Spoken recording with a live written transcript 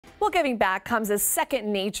Well, giving back comes as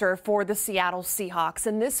second nature for the Seattle Seahawks,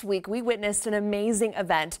 and this week we witnessed an amazing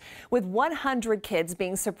event with 100 kids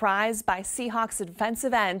being surprised by Seahawks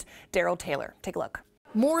defensive end Darrell Taylor. Take a look.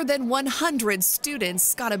 More than 100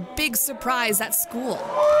 students got a big surprise at school.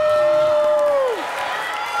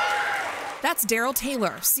 That's Darrell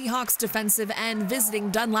Taylor, Seahawks defensive end,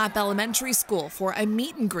 visiting Dunlap Elementary School for a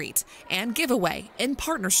meet and greet and giveaway in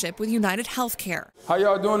partnership with UnitedHealthcare. How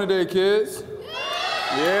y'all doing today, kids?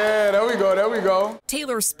 Yeah, there we go, there we go.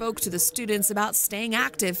 Taylor spoke to the students about staying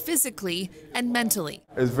active physically and mentally.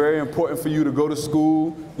 It's very important for you to go to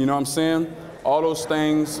school, you know what I'm saying? All those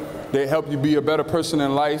things, they help you be a better person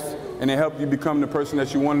in life, and they help you become the person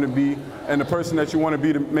that you wanted to be and the person that you want to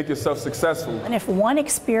be to make yourself successful. And if one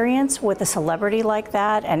experience with a celebrity like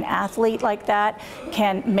that, an athlete like that,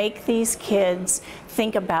 can make these kids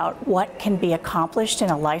think about what can be accomplished in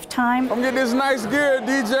a lifetime. I'm getting this nice gear,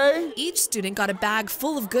 DJ. Each student got a bag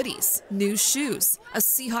full of goodies, new shoes, a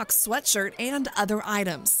Seahawks sweatshirt, and other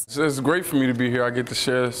items. It's great for me to be here. I get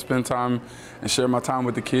to spend time and share my time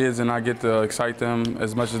with the kids, and I get to excite them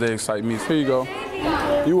as much as they excite me. Here you go.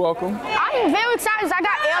 You're welcome. I'm very excited. I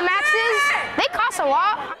got Air Maxes. They cost a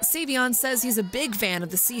lot. Savion says he's a big fan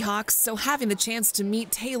of the Seahawks, so having the chance to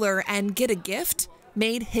meet Taylor and get a gift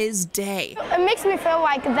made his day. It makes me feel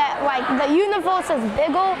like that, like the universe is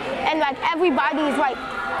bigger, and like everybody's like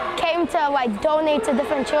came to like donate to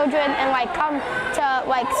different children and like come to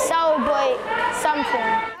like celebrate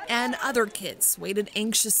something. And other kids waited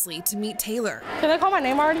anxiously to meet Taylor. Can they call my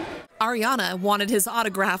name already? Ariana wanted his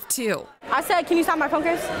autograph too. I said, can you sign my phone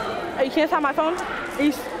case? You can't sign my phone?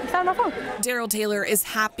 You sign my phone. Darrell Taylor is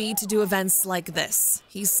happy to do events like this.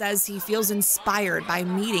 He says he feels inspired by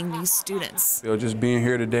meeting these students. Just being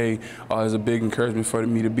here today is a big encouragement for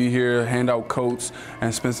me to be here, hand out coats,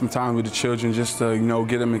 and spend some time with the children just to,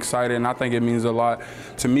 get them excited. And I think it means a lot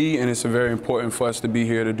to me, and it's very important for us to be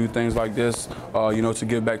here to do things like this, to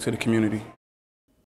give back to the community.